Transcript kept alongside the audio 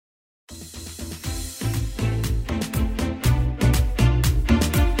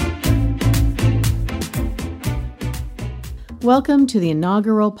Welcome to the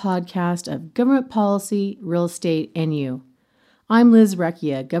inaugural podcast of Government Policy, Real Estate, and You. I'm Liz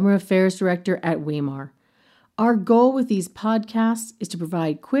Recchia, Government Affairs Director at Weimar. Our goal with these podcasts is to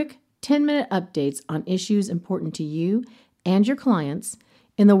provide quick 10-minute updates on issues important to you and your clients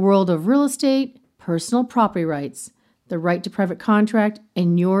in the world of real estate, personal property rights, the right to private contract,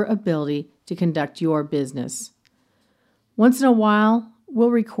 and your ability to conduct your business. Once in a while, we'll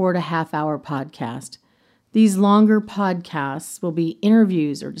record a half-hour podcast. These longer podcasts will be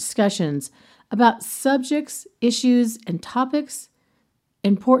interviews or discussions about subjects, issues, and topics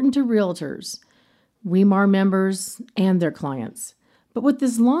important to realtors, Weimar members, and their clients. But with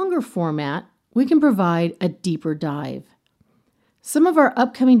this longer format, we can provide a deeper dive. Some of our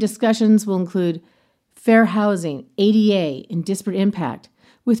upcoming discussions will include fair housing, ADA, and disparate impact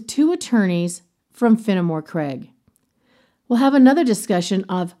with two attorneys from Fenimore Craig. We'll have another discussion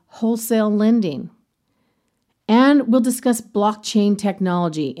of wholesale lending. And we'll discuss blockchain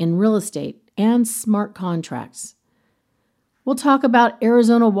technology in real estate and smart contracts. We'll talk about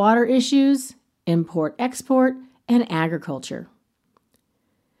Arizona water issues, import-export, and agriculture.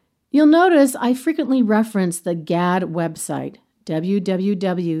 You'll notice I frequently reference the GAD website,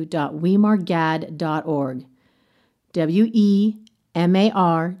 www.weimargad.org,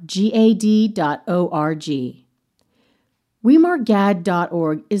 WEMARGAD.org.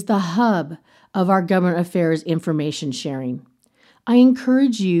 WeimarGAD.org is the hub of our government affairs information sharing. I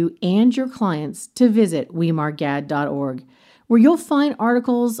encourage you and your clients to visit WeimarGAD.org, where you'll find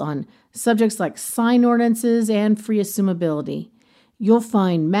articles on subjects like sign ordinances and free assumability. You'll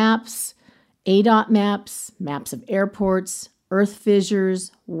find maps, ADOT maps, maps of airports, earth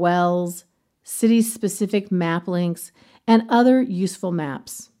fissures, wells, city-specific map links, and other useful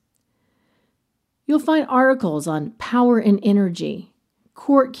maps. You'll find articles on power and energy,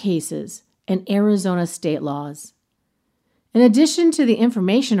 court cases, and Arizona state laws. In addition to the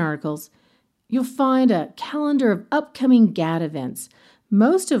information articles, you'll find a calendar of upcoming GAD events,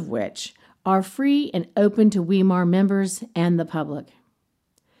 most of which are free and open to Weimar members and the public.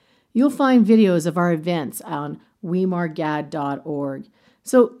 You'll find videos of our events on weimargad.org,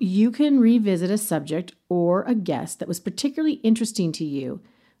 so you can revisit a subject or a guest that was particularly interesting to you,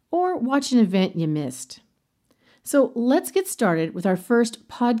 or watch an event you missed. So let's get started with our first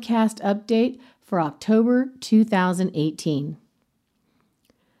podcast update for October 2018.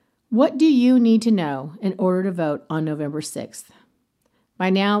 What do you need to know in order to vote on November 6th? By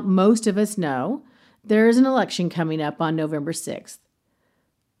now, most of us know there is an election coming up on November 6th.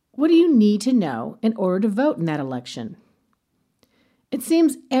 What do you need to know in order to vote in that election? It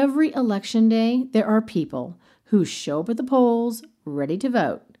seems every election day there are people who show up at the polls ready to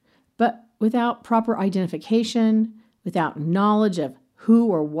vote, but without proper identification, without knowledge of who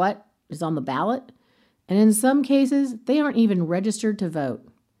or what is on the ballot, and in some cases, they aren't even registered to vote.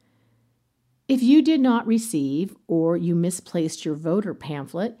 If you did not receive or you misplaced your voter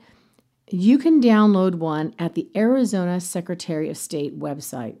pamphlet, you can download one at the Arizona Secretary of State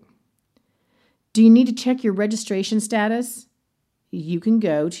website. Do you need to check your registration status? You can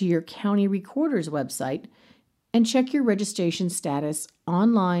go to your county recorder's website and check your registration status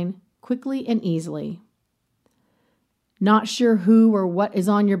online quickly and easily. Not sure who or what is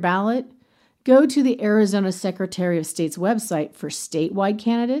on your ballot? Go to the Arizona Secretary of State's website for statewide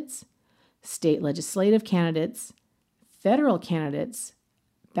candidates, state legislative candidates, federal candidates,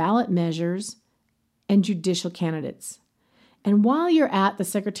 ballot measures, and judicial candidates. And while you're at the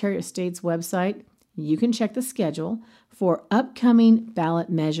Secretary of State's website, you can check the schedule for upcoming ballot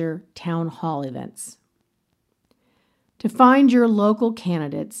measure town hall events. To find your local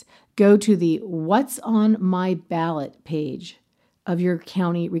candidates, go to the What's on My Ballot page of your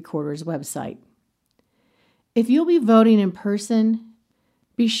county recorder's website. If you'll be voting in person,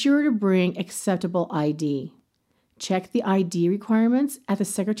 be sure to bring acceptable ID. Check the ID requirements at the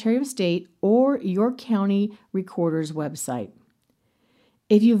Secretary of State or your county recorder's website.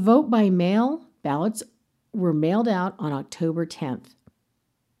 If you vote by mail, ballots were mailed out on October 10th.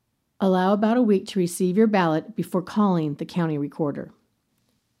 Allow about a week to receive your ballot before calling the county recorder.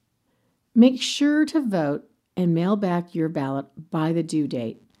 Make sure to vote and mail back your ballot by the due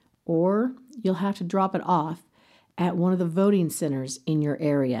date, or you'll have to drop it off at one of the voting centers in your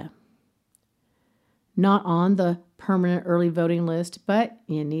area. Not on the permanent early voting list, but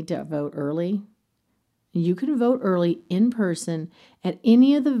you need to vote early. You can vote early in person at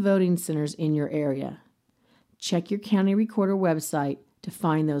any of the voting centers in your area. Check your county recorder website to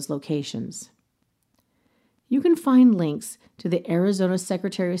find those locations. You can find links to the Arizona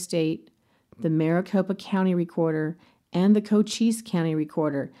Secretary of State, the Maricopa County Recorder, and the Cochise County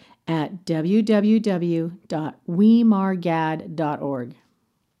Recorder at www.wemargad.org.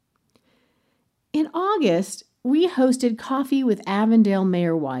 In August, we hosted Coffee with Avondale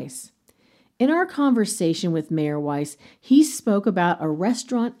Mayor Weiss. In our conversation with Mayor Weiss, he spoke about a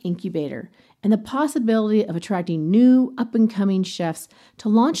restaurant incubator and the possibility of attracting new up-and-coming chefs to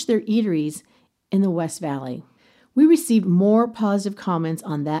launch their eateries in the West Valley. We received more positive comments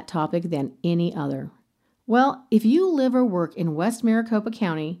on that topic than any other. Well, if you live or work in West Maricopa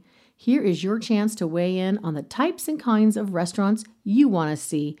County, here is your chance to weigh in on the types and kinds of restaurants you want to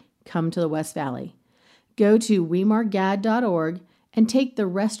see come to the West Valley. Go to wemargad.org and take the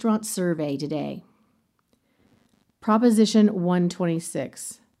restaurant survey today. Proposition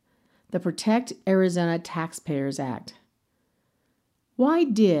 126, the Protect Arizona Taxpayers Act. Why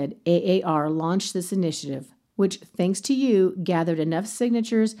did AAR launch this initiative, which, thanks to you, gathered enough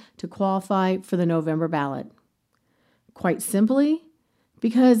signatures to qualify for the November ballot? Quite simply,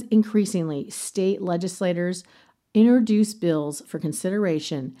 because increasingly state legislators introduce bills for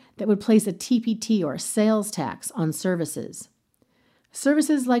consideration that would place a TPT or a sales tax on services.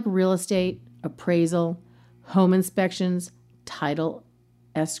 Services like real estate, appraisal, home inspections, title,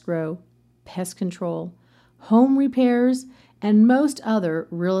 escrow, pest control, home repairs, and most other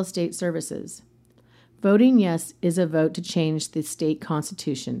real estate services. Voting yes is a vote to change the state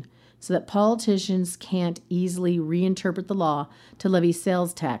constitution so that politicians can't easily reinterpret the law to levy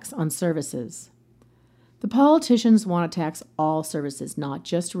sales tax on services. The politicians want to tax all services, not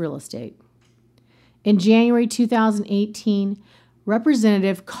just real estate. In January 2018,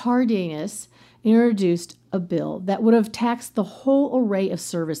 Representative Cardenas introduced a bill that would have taxed the whole array of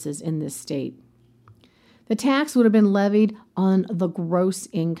services in this state. The tax would have been levied on the gross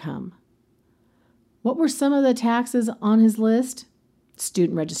income. What were some of the taxes on his list?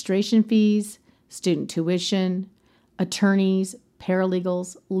 Student registration fees, student tuition, attorneys,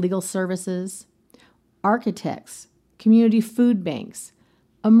 paralegals, legal services, architects, community food banks,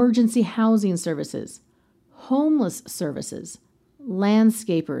 emergency housing services, homeless services,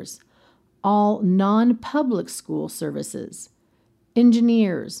 landscapers, all non-public school services,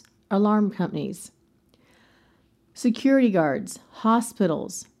 engineers, alarm companies, security guards,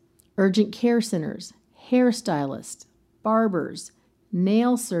 hospitals, urgent care centers, hairstylists, barbers,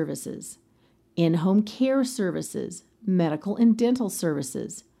 nail services, in-home care services, medical and dental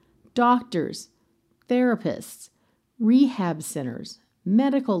services, doctors, therapists, rehab centers,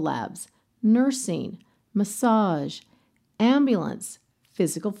 medical labs, nursing, massage, ambulance,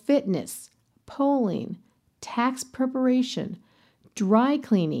 physical fitness, polling, tax preparation, dry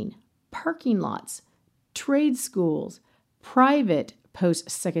cleaning, parking lots, trade schools, private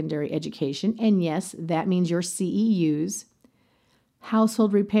post-secondary education, and yes, that means your CEUs,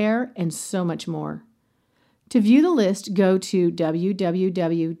 household repair, and so much more. To view the list, go to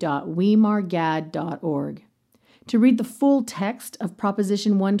www.wemargad.org. To read the full text of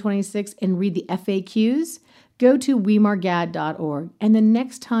Proposition 126 and read the FAQs, go to wemargad.org. And the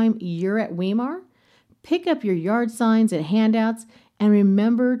next time you're at Weimar, pick up your yard signs and handouts and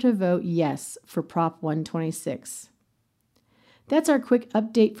remember to vote yes for Prop 126. That's our quick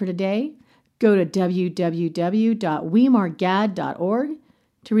update for today. Go to www.wemargad.org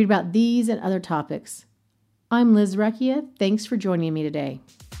to read about these and other topics. I'm Liz Recchia. Thanks for joining me today.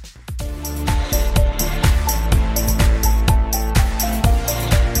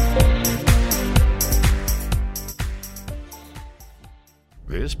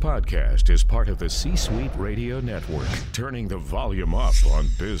 This podcast is part of the C-Suite Radio Network, turning the volume up on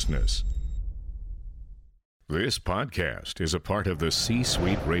business. This podcast is a part of the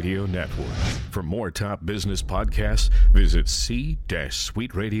C-Suite Radio Network. For more top business podcasts, visit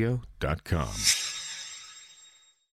c-suiteradio.com.